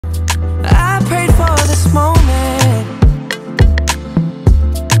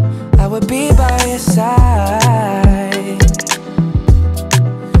would be by your side.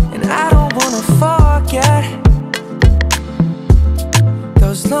 And I don't wanna forget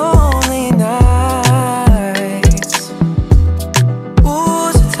those lonely nights.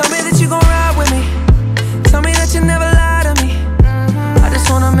 Ooh, so tell me that you gon' ride with me. Tell me that you never lie to me. I just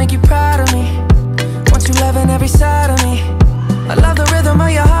wanna make you proud of me. Want you loving every side of me. I love the rhythm of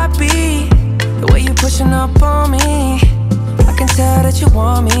your heartbeat, the way you pushing up on me. I can tell that you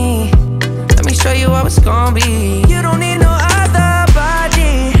want me. Let me show you how it's gonna be. You don't need no other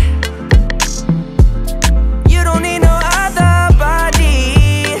body. You don't need no other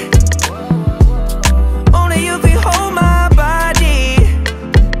body. Only you can hold my body.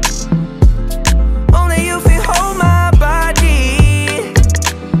 Only you can hold my body.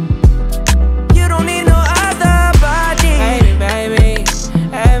 You don't need no other body. Baby, baby,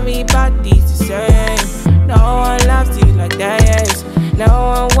 everybody's the same. No one loves you like that, yes. No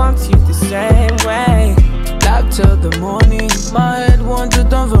one wants you the same way. Love till the morning. My head wants to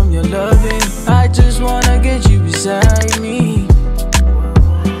turn from your loving. I just wanna get you beside me.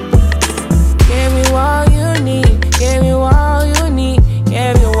 Give me all you need. Give me all you need.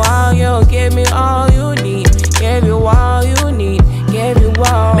 Give me all you. Give me all you need. Give you all you need. Give you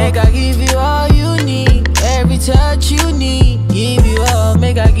all. Make I give you all you need. Every touch you need. Give you all.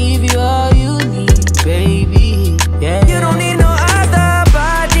 Make I give you all you need, baby. Yeah. You don't need no other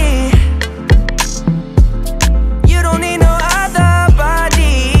body. You don't need no other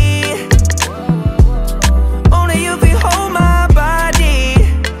body. Only you can hold my body.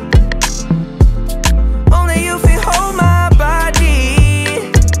 Only you can hold my body.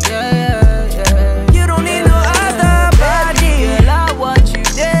 Yeah, yeah, yeah. You don't need no other body. Girl, I want you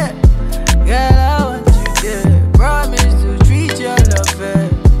there. Girl, I want you there. Promise to treat your love fair.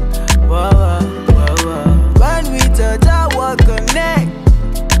 Whoa, whoa, whoa, whoa. When we touch, I will connect.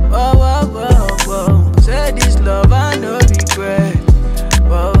 Whoa, whoa, whoa, whoa. Say this love, I no regret.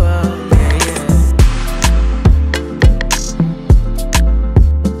 Whoa, whoa, yeah, yeah.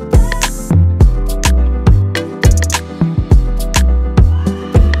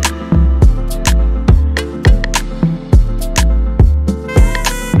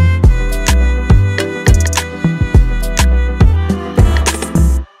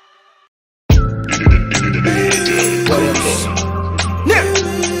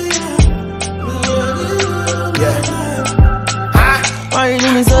 Why you do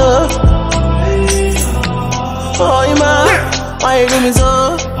me so? Oh, you man, why you do me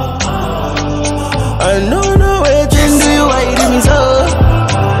so? I know no way to do you, why you do me so?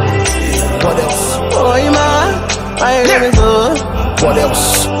 What else? Oh, you man, why you do me so? What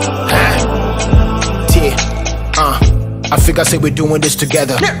else? I figure say we're doing this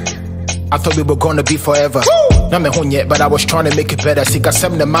together. I thought we were gonna be forever. Not me home yet, but I was trying to make it better. Sika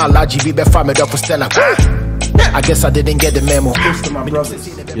sem the mal laji be be farmed up for Stella. I guess I didn't get the memo. Thanks to my brothers.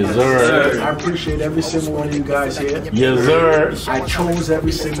 Yes, sir. I appreciate every single one of you guys here. Yes, sir. I chose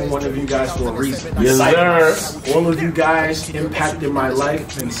every single one of you guys for a reason. Yes, sir. All of you guys impacted my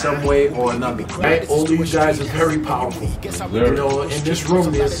life in some way or another. Right? All of you guys are very powerful. You know, in this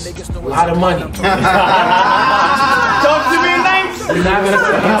room there's a lot of money. Talk to me nice. You're not gonna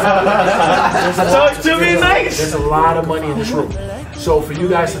Talk to me nice. There's a lot of money in this room. So for you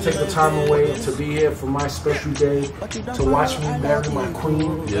guys to take the time away to be here for my special day, to watch me marry my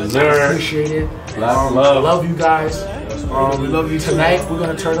queen, yes, sir. I appreciate it. Love. I love you guys. We love you. Tonight we're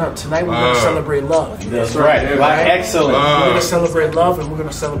gonna turn up. Tonight we're gonna celebrate love. That's right. Right. Excellent. We're gonna celebrate love and we're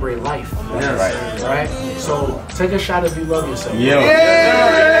gonna celebrate life. That's right. All right. So take a shot if you love yourself. Yo.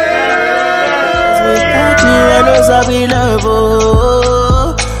 Without you, I know I'll be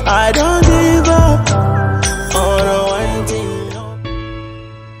lovable. I don't give up on one thing.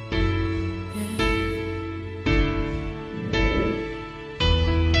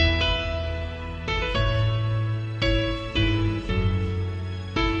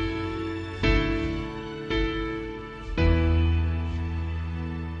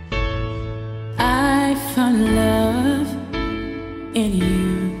 I found love in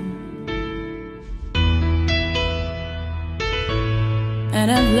you,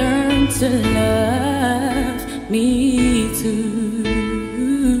 and I've learned to love me too.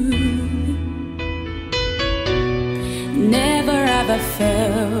 Never have I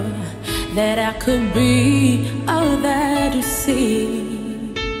felt that I could be all that you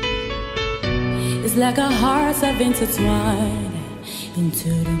see. It's like our hearts have intertwined into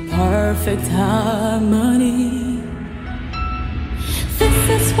the perfect harmony. This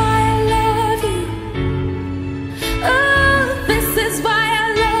is why I love you. Oh, this is why I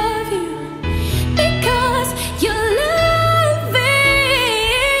love you. Because you're loving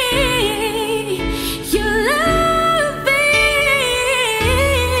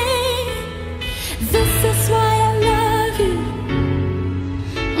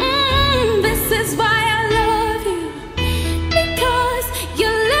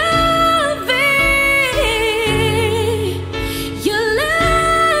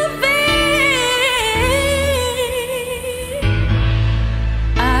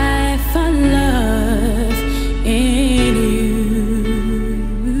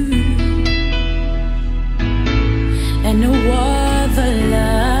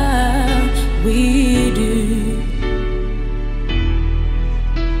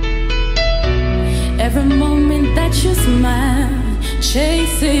Every moment that you smile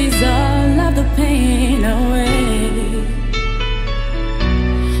chases all of the pain away.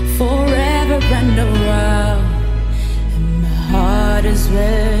 Forever and around, and my heart is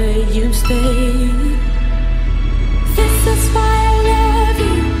where you stay. This is why I love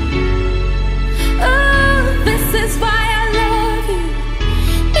you. Oh, this is why I love you.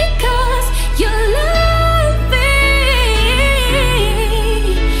 Because you love me.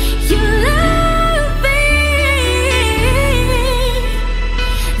 You love me.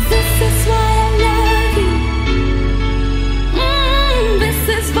 This is why I love you. This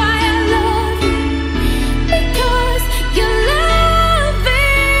is why I love you. Because you love me.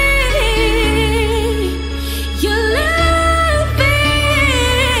 You love me.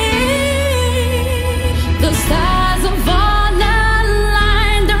 The stars have all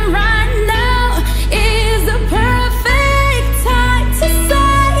aligned, and right now is the perfect time to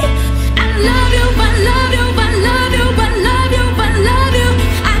say I love you, I love you, I love you, I love you, I love you.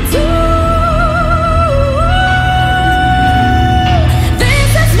 I do.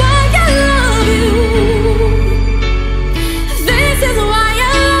 This is why I love you. This is why I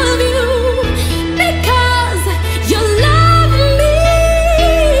love you. Because you love me.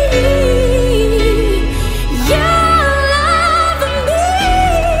 You love me.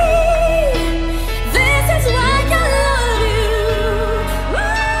 This is why I love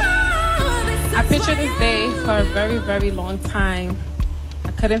you. I pictured this day for a very, very long time.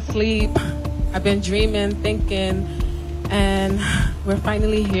 I couldn't sleep. I've been dreaming, thinking, and we're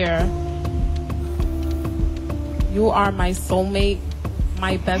finally here. You are my soulmate,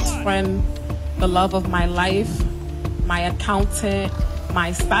 my best friend, the love of my life, my accountant,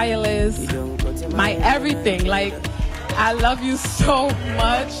 my stylist, my everything. Like, I love you so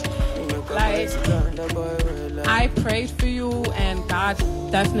much. Like, I prayed for you and God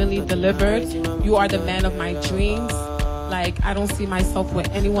definitely delivered. You are the man of my dreams. Like, I don't see myself with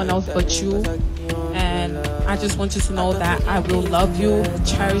anyone else but you. And I just want you to know that I will love you,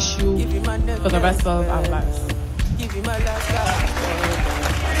 cherish you for the rest of our lives. Give you my last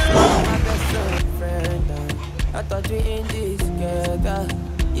my best friend. I thought we in this together.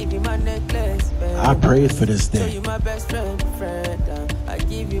 Give you my necklace, I prayed for this show day. you my best friend. I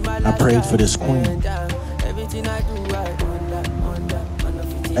give you my I last prayed for this queen. Everything I do, I under.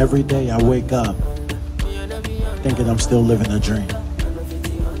 Every day I wake up thinking I'm still living a dream.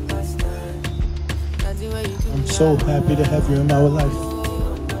 I'm so happy to have you in my life.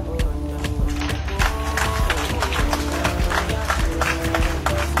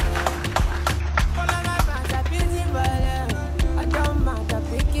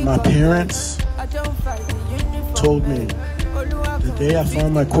 My parents told me the day I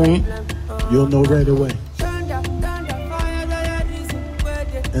found my queen, you'll know right away.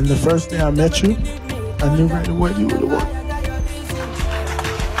 And the first day I met you, I knew right away you were the one.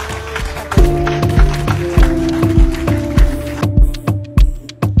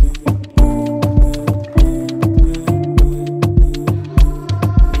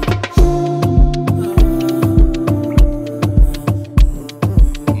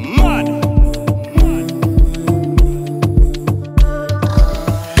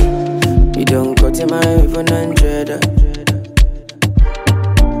 You don't go to my even 100.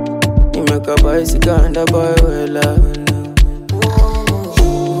 You make a bicycle and a boy will love.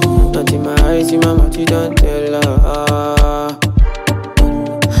 Not in my eyes, in my mouth, you don't tell her.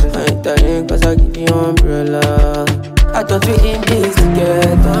 I ain't telling cause I give you umbrella. I thought we in this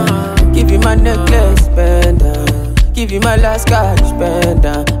together. Give you my necklace, pendant. Give you my last cash,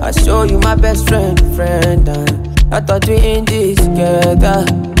 pendant. I show you my best friend. I thought we in this together.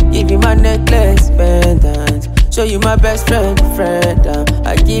 Give you my necklace, pendant. Show you my best friend.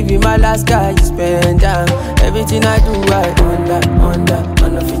 I give you my last guy, you spend down. Everything I do, I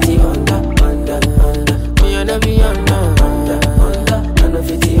under 50, under. Me under be under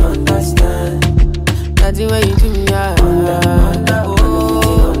 50, understand. Nothing when you do me, I under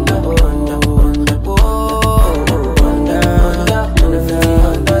 50,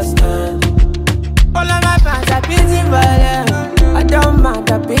 understand. All of my fans are busy violent. I don't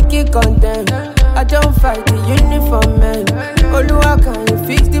mind, I pick it content. I don't fight the uniform man. Oluwa, can you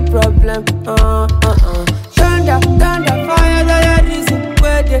fix the problem? Thunder, fire, that your reason.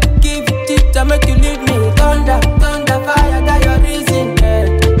 Where they give you tips, I make you leave me. Thunder, fire, that your reason.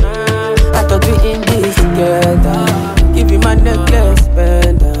 I thought we in this together. Give you my necklace,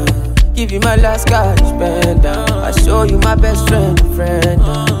 pendant. Give you my last cash, pendant. I show you my best friend.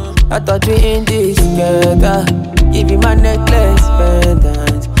 I thought we in this together. Give you my necklace,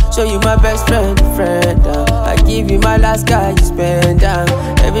 pendant. Show you my best friend. I give you my last guy, you spend down.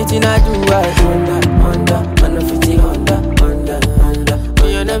 Everything I do, I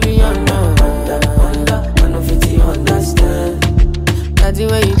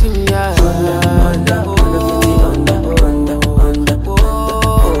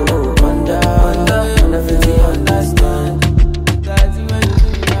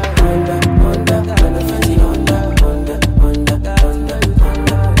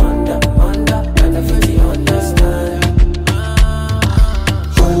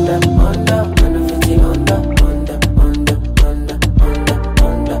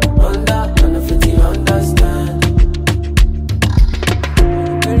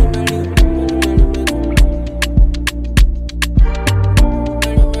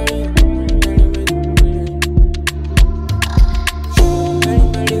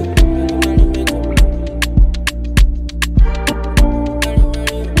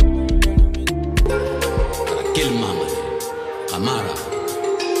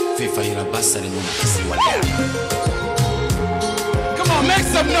Come on, make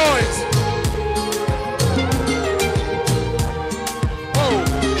some noise.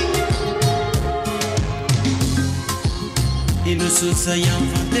 Inususa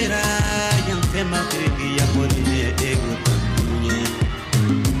yamfatera yamfema kiri ya moline ego takunye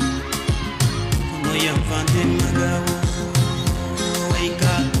Kuno yamfante magawa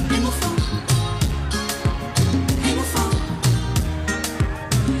Waika Emufon Emufon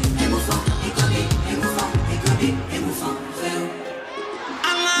Emufon Ikobi Emufon Ikobi Emufon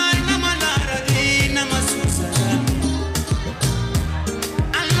Allah namalara di namasusa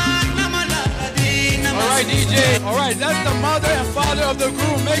Alright, DJ. Alright, that's the mother and father of the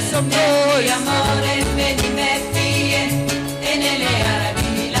groom. Make some noise.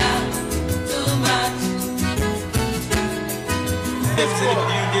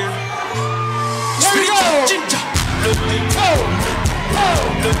 Here we go.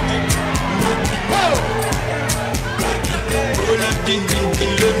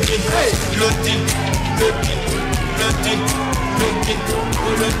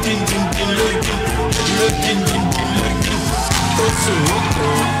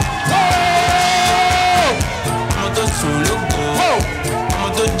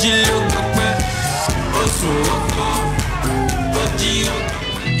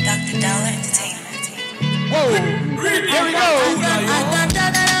 Dr. Dollar Entertainment. Whoa. Here we go.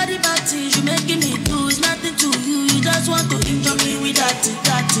 You making me do is nothing to you. You just want to injure me with that.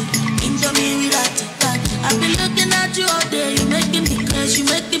 Injure me with that. I've been looking at you all day. You making me crazy. You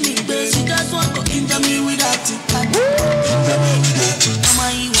making me crazy. You just want to injure me with that.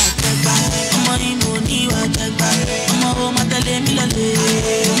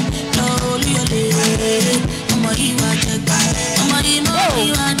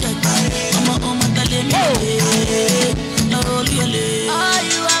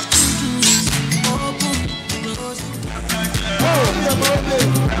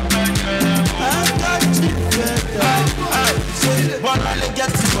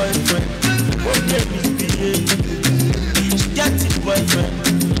 Boyfriend,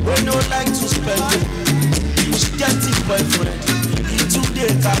 we no like to spend it. She get it boyfriend, he too dey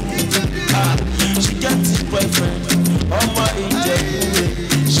happy. She get it boyfriend, oh my angel.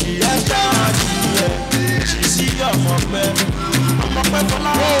 She enter her DM, she see your mama. I'm a person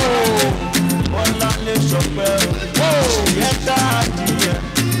one le shopper. She enter her DM,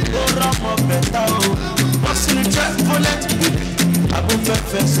 go rap up better. What's in the chest for let me? I go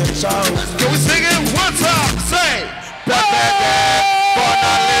first and shout. Can we sing it one time? Say.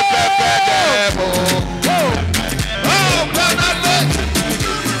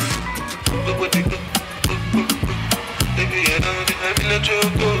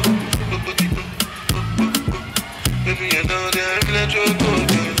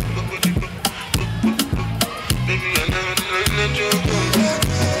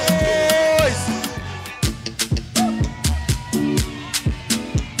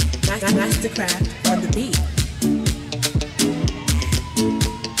 Mastercraft on the beat.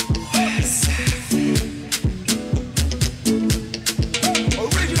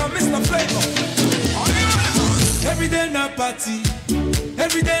 Every day na party,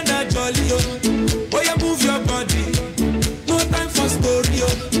 every day na jolly, oh. Boy, you move your body, no time for story,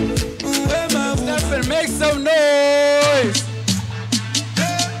 oh. Stephen, make some noise.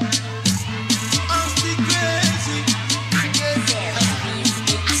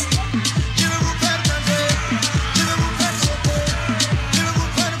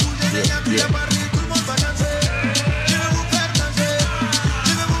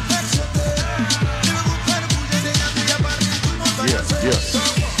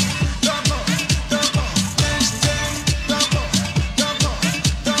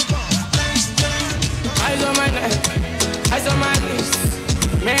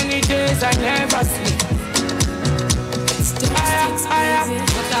 Many days I never sleep.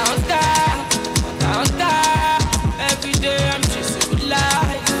 Every day I'm chasing good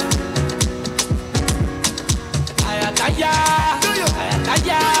life.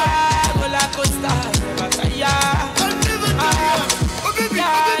 Roller coaster, never tire.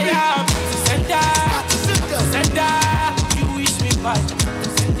 Sender, you wish me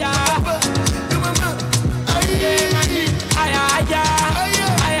back.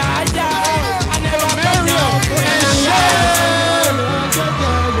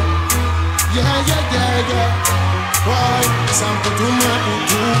 Samputuma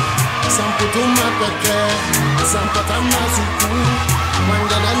utu, samputuma peke, sampatama suku,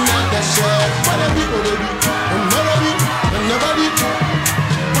 mangana na dashe, wanabi orebi, nobody, nobody,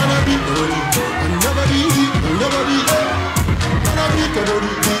 wanabi orebi, nobody, wanabi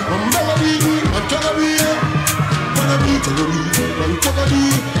orebi.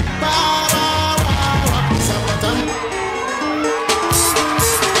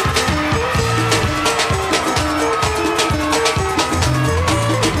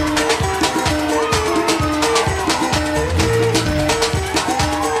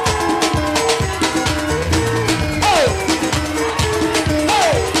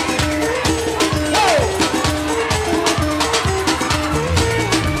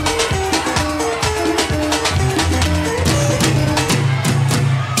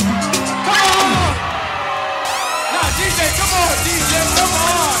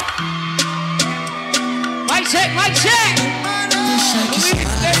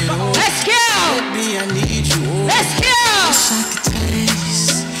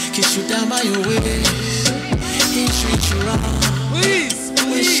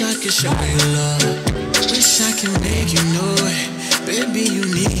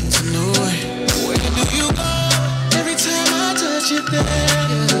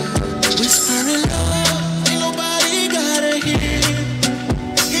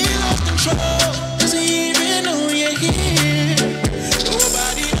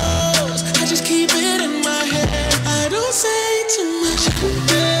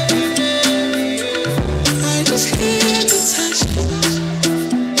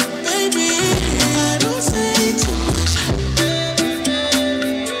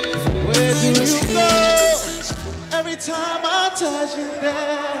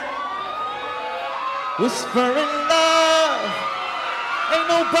 Whispering love, ain't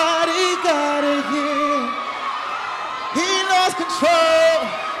nobody got it here. He lost control,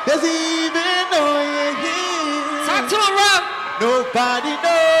 does he even know you're here? Talk to him, Robe. Nobody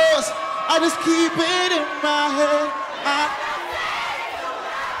knows, I just keep it in my head.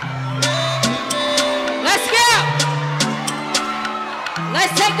 Let's go.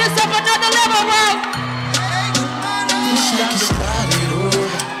 Let's take this up another level, Robe.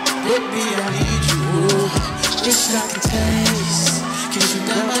 Baby, I need you. Wish I could taste, kiss you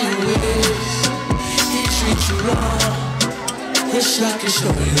down by your waist. He treats you wrong. Wish I could show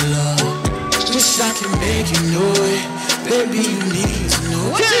you love. Wish I could make you know it. Baby, you need to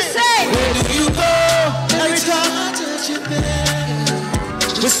know. What you say? Where do you go? Every time I touch you there.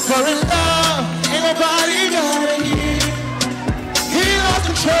 Whispering love, ain't nobody got it here. He lost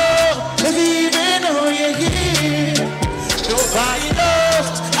control, does he even know you're here? Nobody knows,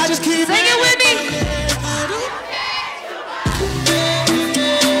 I just keep sing it with me.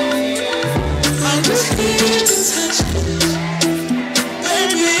 I just need to touch you.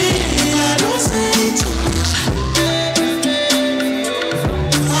 Baby, I don't say too much.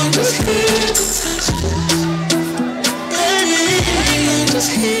 I just need to touch you. Baby, I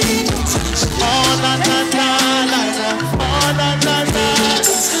just need to touch you. Oh, na na na na na. Oh, na na na.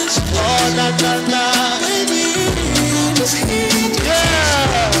 Oh, na na na. Baby, I just need to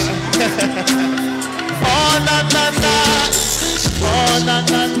oh, na na na. Oh, na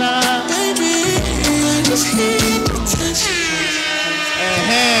na na. Baby, I just need to touch you.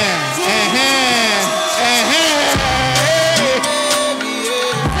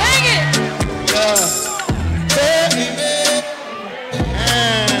 Sing it.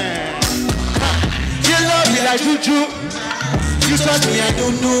 You love me like juju. You touch me, I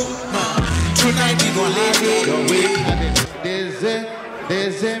don't know. Tonight we gon' live your way.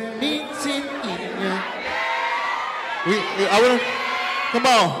 There's a meeting in ya. I wanna, come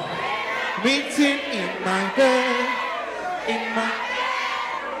on. Meeting in my bed,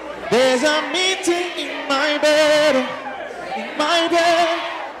 there's a meeting in my bed,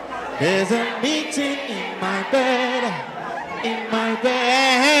 there's a meeting in my bed,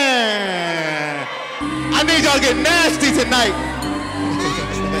 I need y'all to get nasty tonight.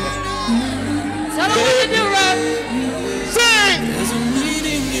 Tell them what to do, Robe. Sing! There's a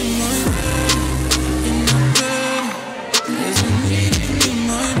meeting in my bed, there's a meeting in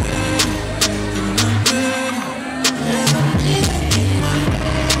my bed, there's a meeting in my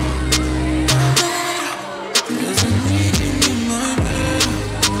bed, there's a meeting in my bed,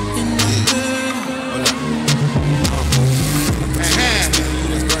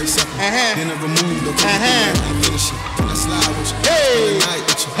 Then I remove the finish it. I slide with you.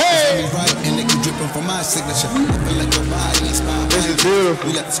 Hey, right, and they keep dripping from my signature. I feel like your body inspired. This is beautiful.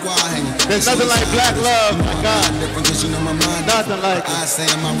 We let the squad hang. There's nothing like black love, my God. Different cause you know my mind. Nothing like it. I say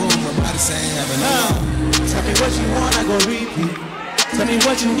in my room, my body saying heaven. Tell me what you want, I go repeat. Tell me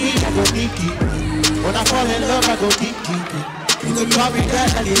what you need, I go deep. When I fall in love, I go deep. You could copy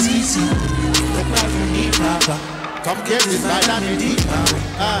that, and it's easy. Look like you need papa. Come get this night, I'm in deep.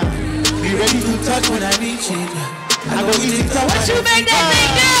 Be ready to touch when I reach it. I go easy. What you make that thing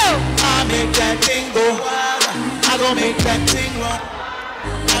do? that thing go. I gon' make that thing run.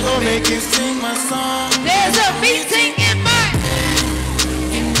 I gon' make you sing my song. There's a meeting in my bed.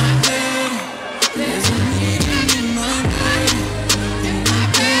 There's a meeting in my bed. In my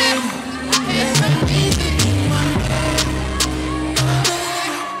bed. There's a meeting in my bed.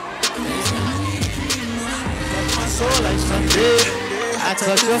 There's a meeting in my bed. Touch my soul like Sunday. I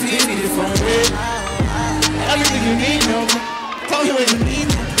touch your feet the different way. Everything you need, no. Call me when you need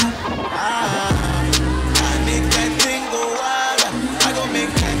me. I make that thing go wild. I gon'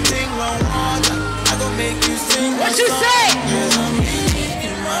 make that thing run water. I gon' make you sing. What you say? There's a meeting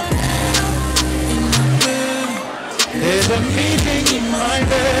in my bed. In my bed. There's a meeting in my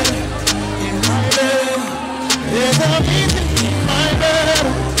bed. In my bed. There's a meeting in my bed.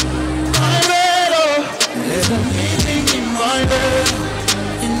 My bed, oh. There's a meeting in my bed.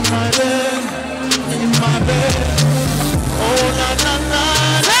 In my bed. In my bed. Oh, na na na.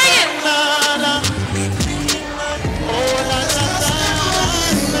 Sing it. Na na. Oh, na na na.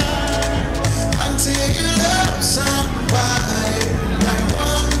 Until you love somebody like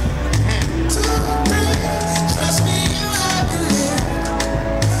 1, 2, 3. Trust me, you have to live.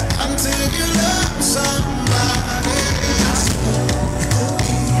 Until you love somebody.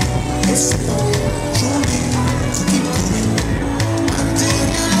 It's truly to keep going. Until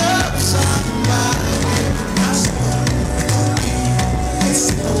you love somebody. It's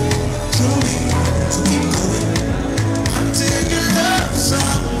truly to keep going. Until you love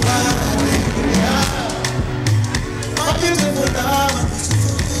somebody. My beautiful love,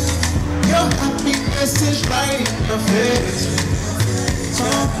 your happiness is right in your face.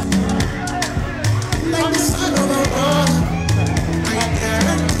 Like the sun of a rock, I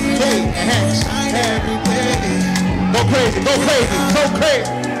guarantee it shine every day. Go crazy, go crazy, go crazy.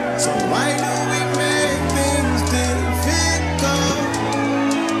 So why do we make things difficult?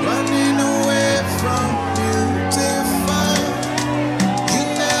 Running away from beautiful. You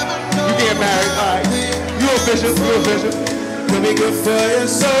never know. You get married, alright. You official, you official. Could be good for your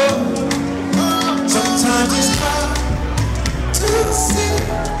soul. Sometimes it's hard to see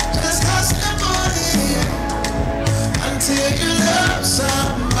just how simple it is. Until you love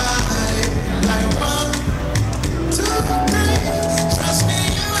somebody like 1, 2, 3. Trust me,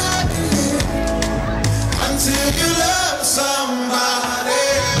 you have to live. Until you love somebody.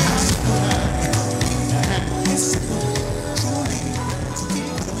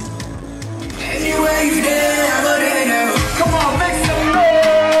 Anywhere you there, I'm a there now. Come on, make some noise.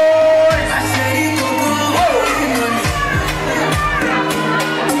 I said it go go.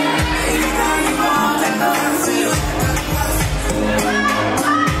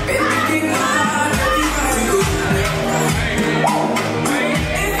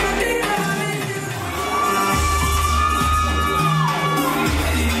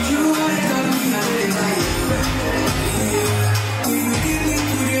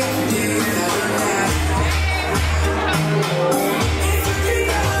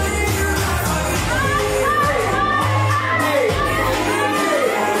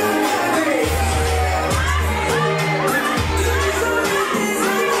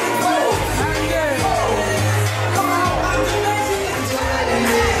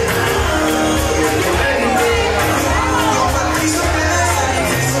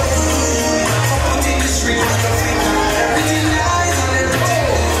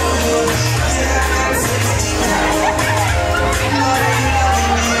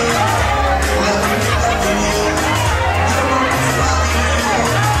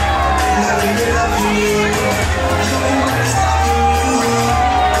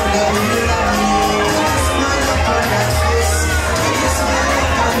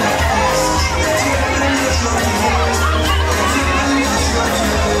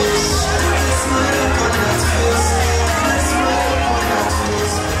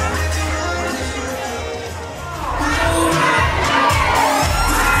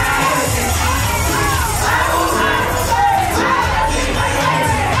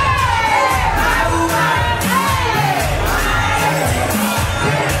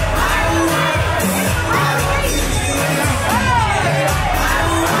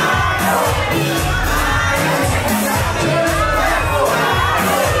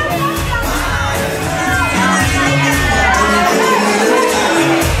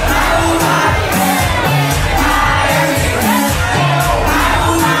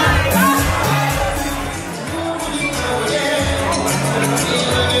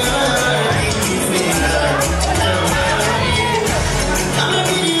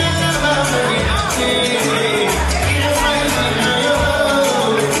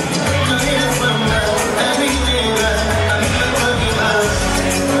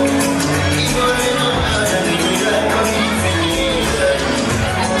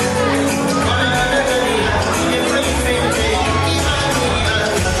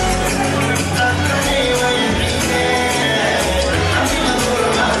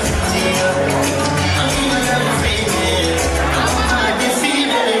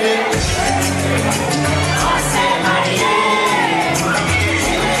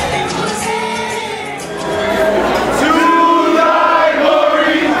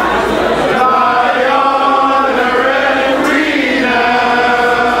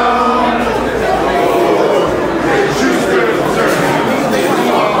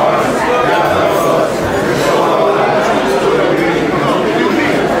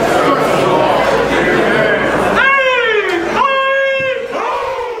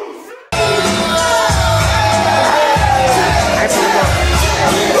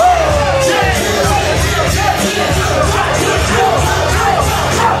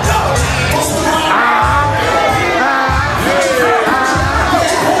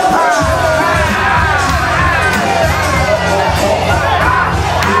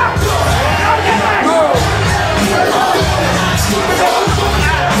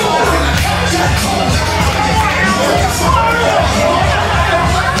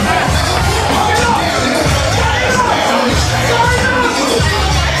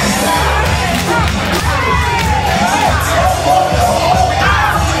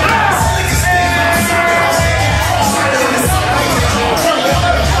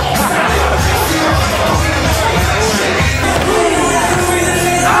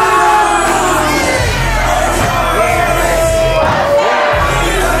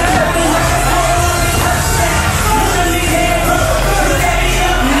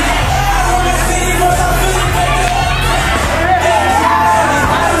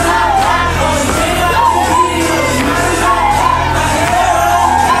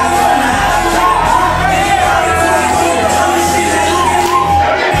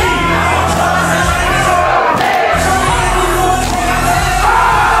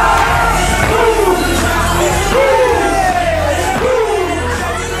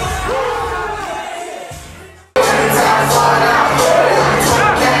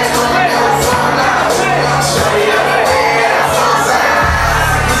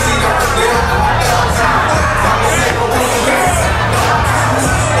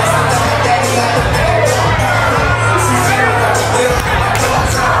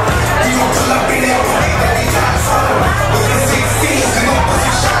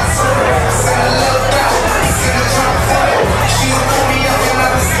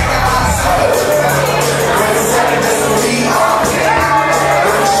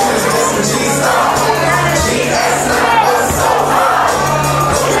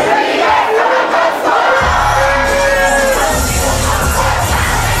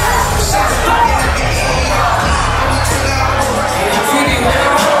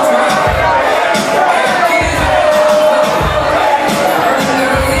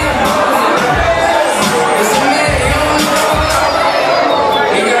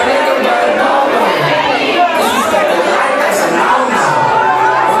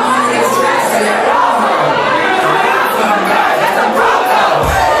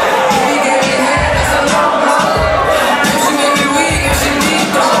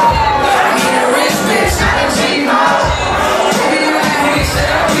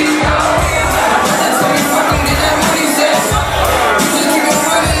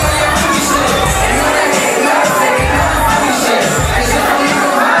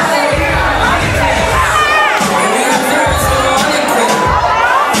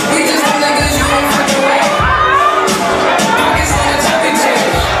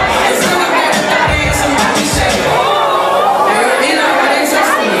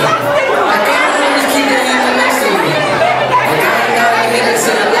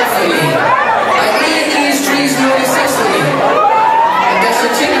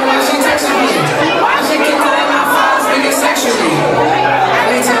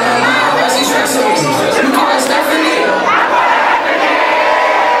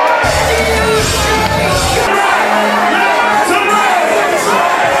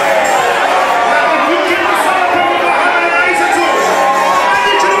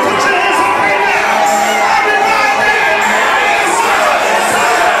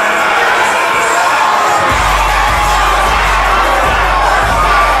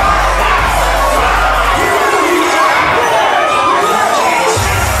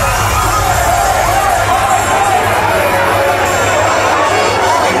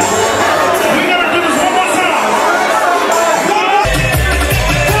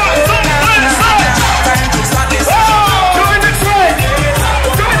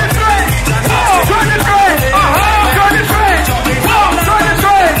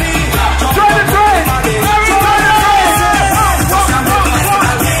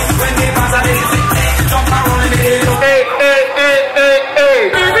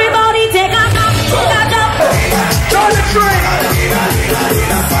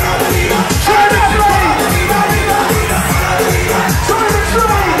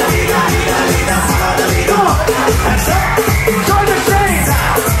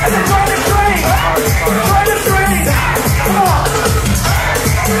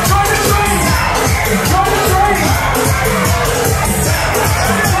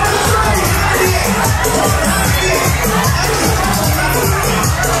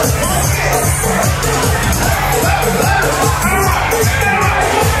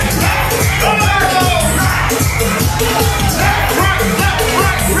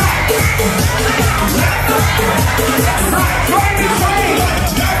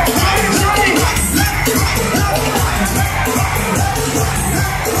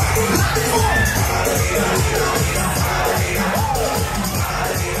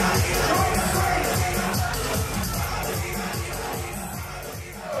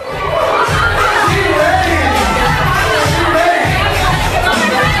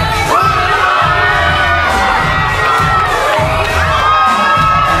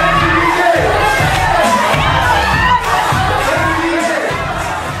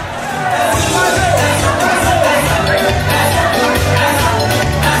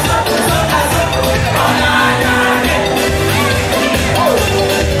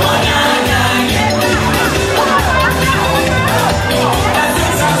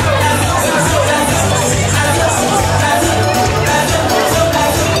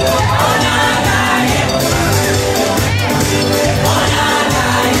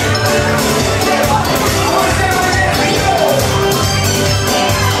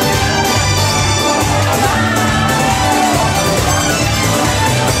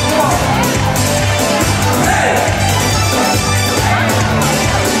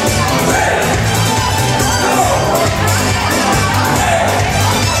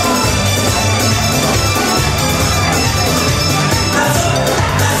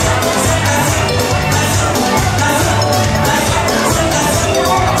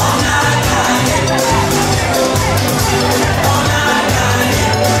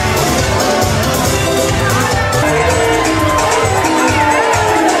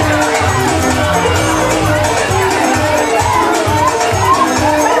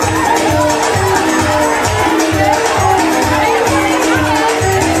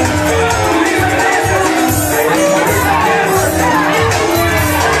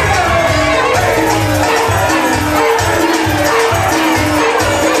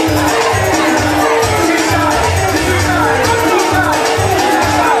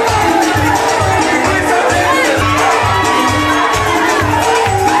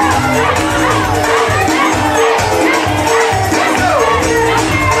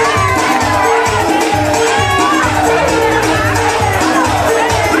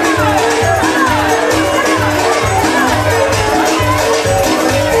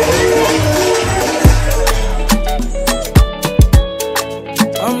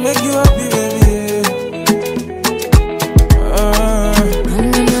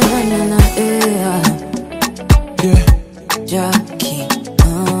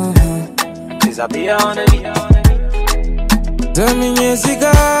 Tell me,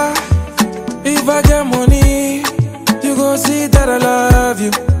 Jessica, if I get money, you go see that I love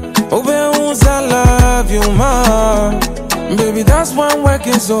you. Oh, baby, I love you, ma. Baby, that's why I'm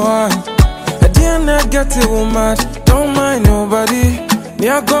working so hard. At the end, I get it, woman. Don't mind nobody. Me,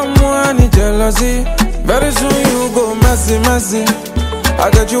 I got money, jealousy. Very soon you go messy, messy.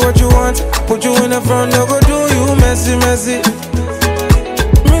 I got you what you want. Put you in the front, no go do you messy, messy.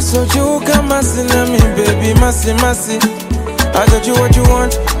 Me so you can messy, let me, baby, messy, messy. I got you what you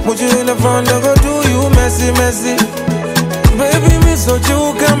want. Put you in the front, no go do you messy, messy. Baby, me so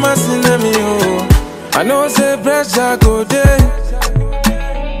you can messy, let me, oh. I know say pressure go day.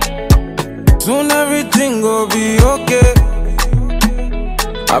 Soon everything go be okay.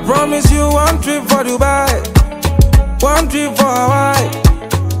 I promise you one trip for Dubai, one trip for Hawaii,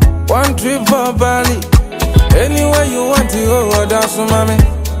 one trip for Bali. Anywhere you want to go, that's for mommy.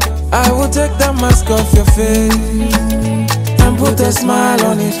 I will take that mask off your face and put a smile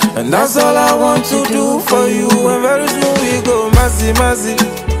on it. And that's all I want to do for you. And very soon we go messy, messy.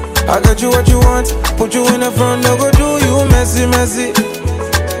 I got you what you want. Put you in the front, no go do you messy, messy.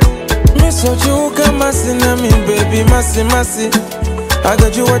 Miss what you can messy, na me, baby, messy, messy. I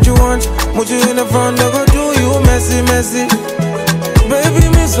got you what you want. Put you in the front, no go do you messy, messy. Baby,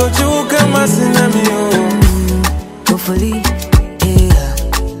 miss what you can messy, na me, oh. Hopefully, yeah,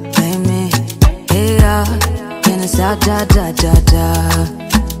 baby, yeah. Can I start, da, da, da, da.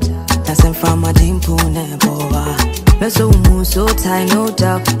 That's in from my dimple, never. Me so move so tight, no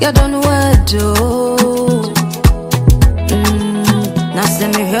doubt. You don't know what to do. Now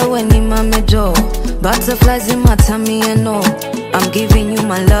send me here when in my middle. Butterflies in my tummy, and no. I'm giving you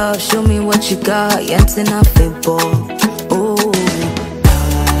my love. Show me what you got. Yet in a fable.